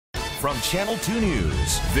from Channel 2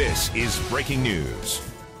 News, this is Breaking News.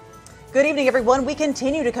 Good evening, everyone. We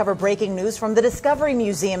continue to cover breaking news from the Discovery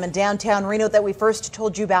Museum in downtown Reno that we first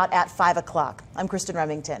told you about at 5 o'clock. I'm Kristen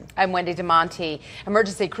Remington. I'm Wendy DeMonte.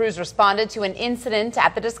 Emergency crews responded to an incident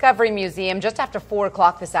at the Discovery Museum just after 4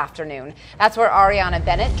 o'clock this afternoon. That's where Ariana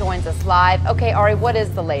Bennett joins us live. Okay, Ari, what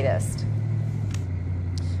is the latest?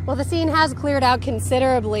 Well, the scene has cleared out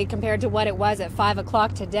considerably compared to what it was at 5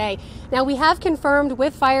 o'clock today. Now, we have confirmed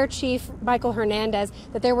with Fire Chief Michael Hernandez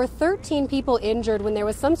that there were 13 people injured when there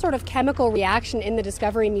was some sort of chemical reaction in the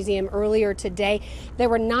Discovery Museum earlier today. There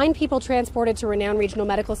were 9 people transported to Reno Regional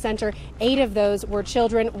Medical Center. 8 of those were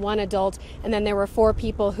children, 1 adult, and then there were 4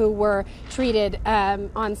 people who were treated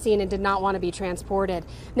on scene and did not want to be transported.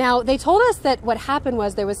 Now, they told us that what happened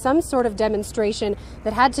was there was some sort of demonstration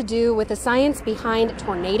that had to do with the science behind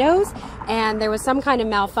tornadoes. And there was some kind of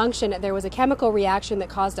malfunction. There was a chemical reaction that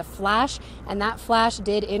caused a flash, and that flash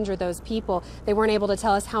did injure those people. They weren't able to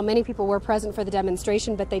tell us how many people were present for the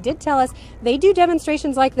demonstration, but they did tell us they do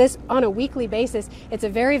demonstrations like this on a weekly basis. It's a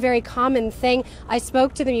very, very common thing. I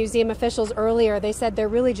spoke to the museum officials earlier. They said they're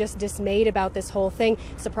really just dismayed about this whole thing.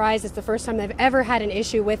 Surprised it's the first time they've ever had an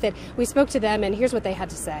issue with it. We spoke to them, and here's what they had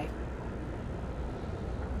to say.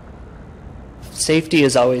 Safety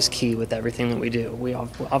is always key with everything that we do. We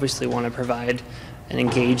obviously want to provide an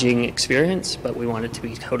engaging experience, but we want it to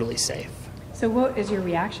be totally safe. So what is your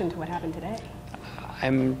reaction to what happened today?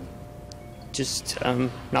 I'm just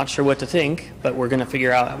not sure what to think, but we're going to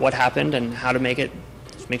figure out what happened and how to make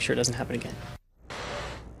sure it doesn't happen again.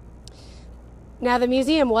 Now, the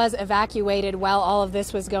museum was evacuated while all of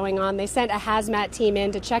this was going on. They sent a hazmat team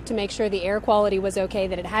in to check to make sure the air quality was okay,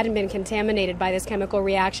 that it hadn't been contaminated by this chemical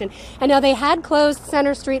reaction. And now they had closed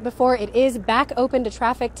Center Street before. It is back open to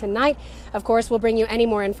traffic tonight. Of course, we'll bring you any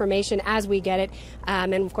more information as we get it.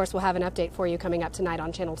 And of course, we'll have an update for you coming up tonight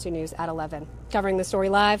on Channel 2 News at 11. Covering the story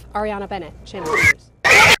live, Ariana Bennett, Channel 2 News.